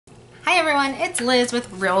Hi everyone, it's Liz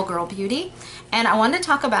with Real Girl Beauty, and I wanted to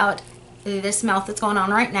talk about this mouth that's going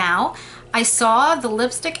on right now. I saw the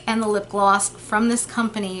lipstick and the lip gloss from this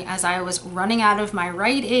company as I was running out of my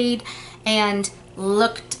Rite Aid and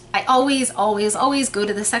looked. I always go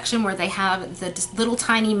to the section where they have the little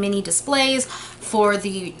tiny mini displays for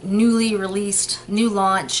the newly released, new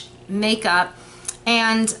launch makeup,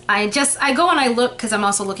 and I go and I look because I'm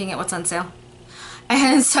also looking at what's on sale.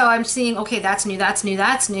 And so I'm seeing, okay, that's new, that's new,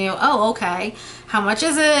 that's new. Oh, okay. How much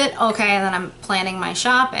is it? Okay, and then I'm planning my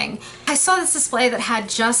shopping. I saw this display that had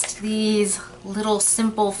just these little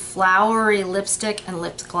simple flowery lipstick and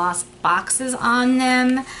lip gloss boxes on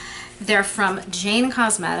them. They're from Jane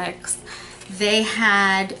Cosmetics. They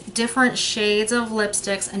had different shades of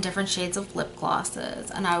lipsticks and different shades of lip glosses.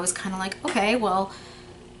 And I was kind of like, okay, well,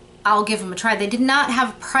 I'll give them a try. They did not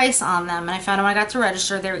have a price on them, and I found them when I got to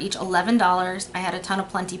register. They were each $11. I had a ton of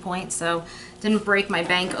plenty points, so didn't break my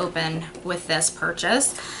bank open with this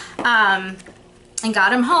purchase. And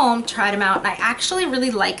got them home, tried them out, and I actually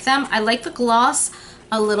really like them. I like the gloss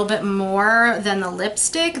a little bit more than the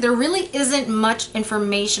lipstick. There really isn't much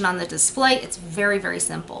information on the display. It's very, very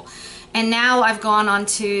simple. And now I've gone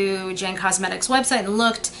onto Jane Cosmetics website and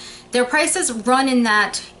looked. Their prices run in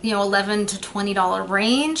that, $11 to $20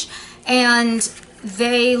 range, and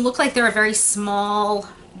they look like they're a very small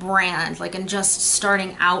brand, like a just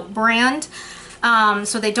starting out brand.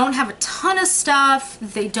 So they don't have a ton of stuff.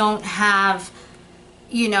 They don't have,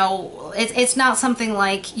 it's not something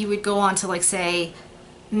like you would go on to, like, say,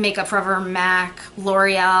 Makeup Forever, MAC,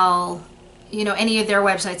 L'Oreal, any of their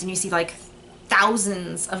websites, and you see like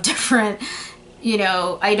thousands of different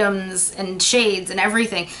items and shades and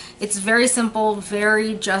everything. It's very simple,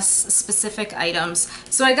 very just specific items.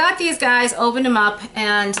 So I got these guys, opened them up,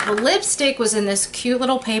 and the lipstick was in this cute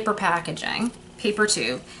little paper packaging, paper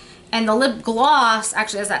tube, and the lip gloss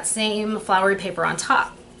actually has that same flowery paper on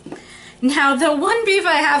top. Now, the one beef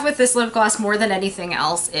I have with this lip gloss more than anything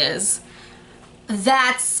else is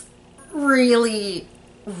that's really,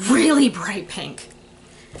 really bright pink.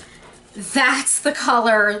 That's the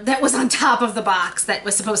color that was on top of the box that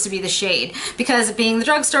was supposed to be the shade, because being the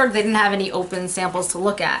drugstore, they didn't have any open samples to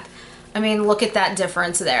look at. I mean, look at that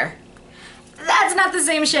difference there. That's not the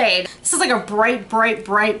same shade. This is like a bright, bright,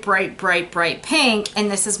 bright, bright, bright, bright pink,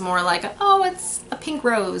 and this is more like, it's a pink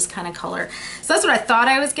rose kind of color. So that's what I thought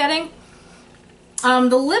I was getting.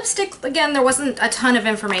 The lipstick, again, there wasn't a ton of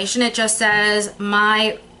information. It just says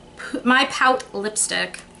my Pout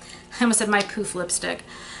lipstick. I almost said my poof lipstick.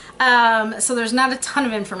 So there's not a ton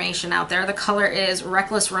of information out there. The color is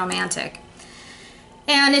Reckless Romantic.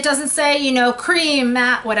 And it doesn't say, cream,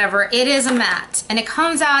 matte, whatever. It is a matte. And it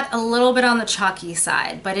comes out a little bit on the chalky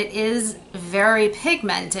side, but it is very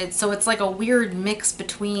pigmented. So it's like a weird mix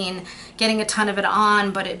between getting a ton of it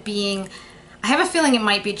on, but it being, I have a feeling it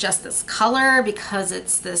might be just this color because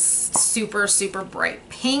it's this super, super bright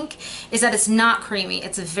pink, is that it's not creamy.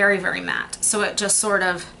 It's very, very matte. So it just sort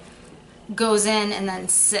of goes in and then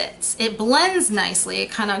sits. It blends nicely.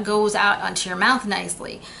 It kind of goes out onto your mouth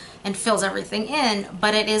nicely and fills everything in,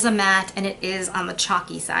 but it is a matte and it is on the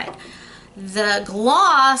chalky side. The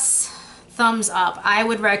gloss, thumbs up. I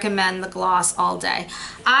would recommend the gloss all day.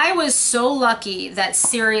 I was so lucky that,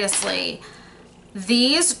 seriously,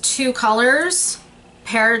 these two colors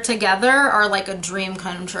paired together are like a dream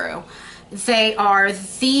come true. They are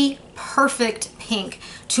the perfect pink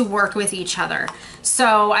to work with each other.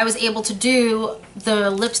 So I was able to do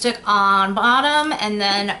the lipstick on bottom and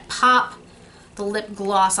then pop the lip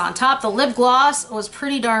gloss on top. The lip gloss was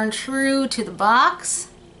pretty darn true to the box.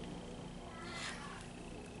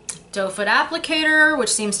 Doe foot applicator, which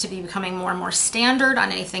seems to be becoming more and more standard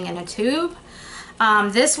on anything in a tube.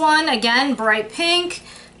 This one, again, bright pink.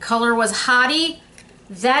 Color was Hottie.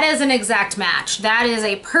 That is an exact match. That is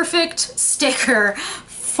a perfect sticker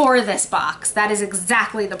for this box. That is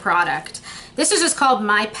exactly the product. This is just called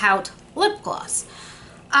My Pout Lip Gloss.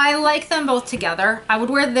 I like them both together. I would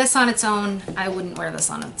wear this on its own. I wouldn't wear this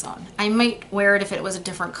on its own. I might wear it if it was a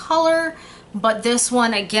different color, but this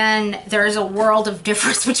one, again, there's a world of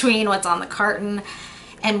difference between what's on the carton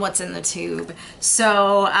and what's in the tube.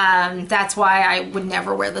 So that's why I would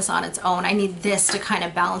never wear this on its own. I need this to kind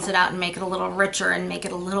of balance it out and make it a little richer and make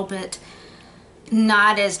it a little bit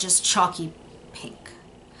not as just chalky pink.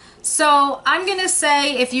 So I'm gonna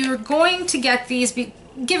say, if you're going to get these,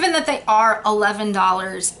 given that they are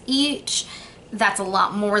 $11 each, that's a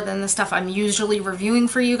lot more than the stuff I'm usually reviewing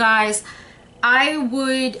for you guys, I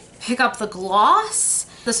would pick up the gloss.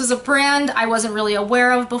 This was a brand I wasn't really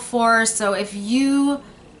aware of before, so if you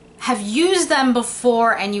have used them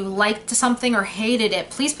before and you liked something or hated it,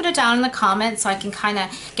 please put it down in the comments so I can kind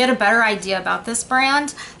of get a better idea about this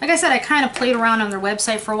brand. Like I said, I kind of played around on their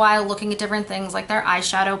website for a while looking at different things like their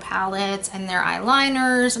eyeshadow palettes and their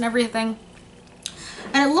eyeliners and everything.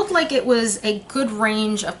 And it looked like it was a good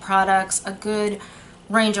range of products, a good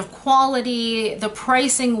range of quality. The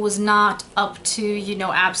pricing was not up to, you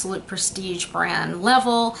know, absolute prestige brand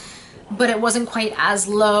level, but it wasn't quite as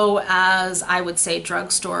low as I would say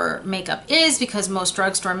drugstore makeup is, because most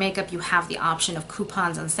drugstore makeup you have the option of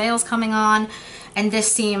coupons and sales coming on, and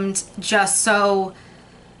this seemed just so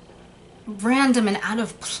random and out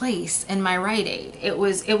of place in my Rite Aid. It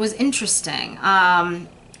was interesting.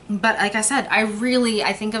 But like I said, I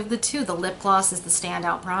think of the two, the lip gloss is the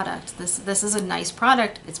standout product. This is a nice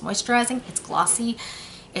product. It's moisturizing, it's glossy,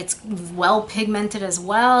 it's well pigmented as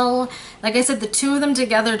well. Like I said, the two of them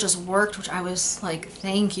together just worked, which I was like,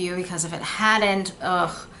 thank you, because if it hadn't,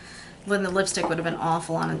 ugh, then the lipstick would have been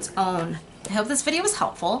awful on its own. I hope this video was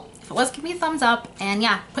helpful. If it was, give me a thumbs up, and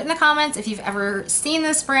yeah, put in the comments if you've ever seen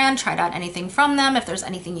this brand, tried out anything from them, if there's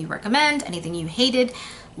anything you recommend, anything you hated,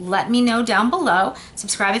 let me know down below.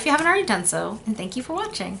 Subscribe if you haven't already done so, and thank you for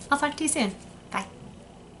watching. I'll talk to you soon.